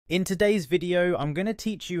In today's video, I'm going to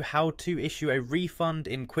teach you how to issue a refund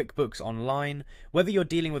in QuickBooks Online. Whether you're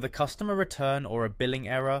dealing with a customer return or a billing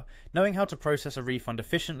error, knowing how to process a refund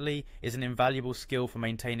efficiently is an invaluable skill for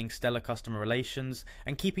maintaining stellar customer relations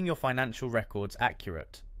and keeping your financial records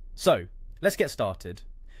accurate. So, let's get started.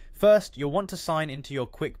 First, you'll want to sign into your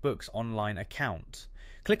QuickBooks Online account.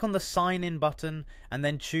 Click on the Sign In button and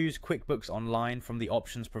then choose QuickBooks Online from the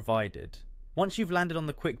options provided. Once you've landed on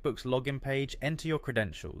the QuickBooks login page, enter your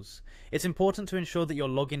credentials. It's important to ensure that your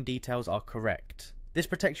login details are correct. This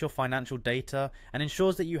protects your financial data and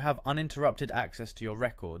ensures that you have uninterrupted access to your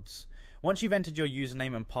records. Once you've entered your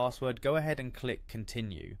username and password, go ahead and click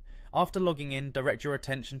Continue. After logging in, direct your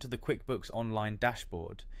attention to the QuickBooks Online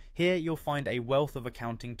dashboard. Here you'll find a wealth of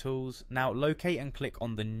accounting tools. Now locate and click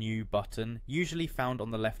on the New button, usually found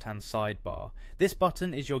on the left-hand sidebar. This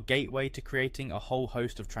button is your gateway to creating a whole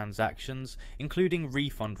host of transactions, including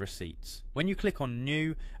refund receipts. When you click on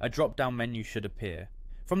New, a drop-down menu should appear.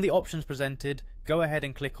 From the options presented, go ahead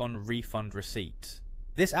and click on Refund Receipt.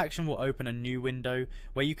 This action will open a new window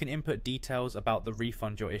where you can input details about the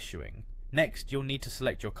refund you're issuing. Next, you'll need to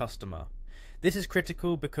select your customer. This is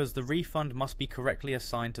critical because the refund must be correctly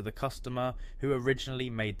assigned to the customer who originally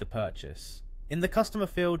made the purchase. In the customer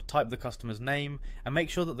field, type the customer's name and make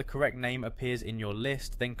sure that the correct name appears in your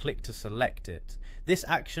list, then click to select it. This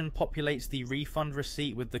action populates the refund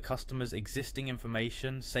receipt with the customer's existing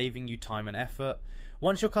information, saving you time and effort.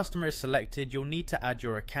 Once your customer is selected, you'll need to add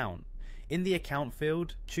your account. In the account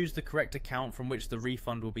field, choose the correct account from which the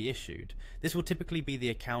refund will be issued. This will typically be the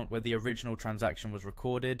account where the original transaction was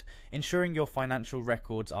recorded, ensuring your financial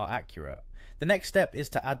records are accurate. The next step is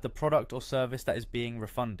to add the product or service that is being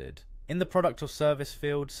refunded. In the product or service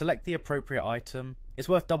field, select the appropriate item. It's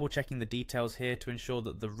worth double checking the details here to ensure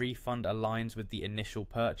that the refund aligns with the initial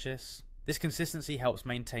purchase. This consistency helps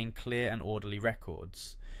maintain clear and orderly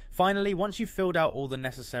records. Finally, once you've filled out all the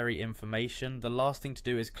necessary information, the last thing to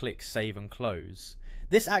do is click Save and Close.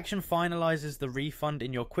 This action finalizes the refund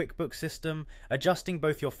in your QuickBooks system, adjusting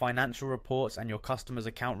both your financial reports and your customer's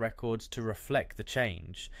account records to reflect the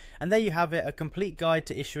change. And there you have it, a complete guide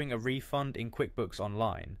to issuing a refund in QuickBooks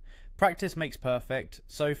Online. Practice makes perfect,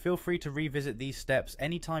 so feel free to revisit these steps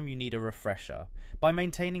anytime you need a refresher. By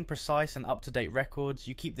maintaining precise and up-to-date records,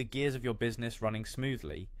 you keep the gears of your business running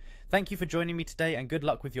smoothly. Thank you for joining me today and good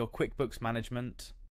luck with your QuickBooks management.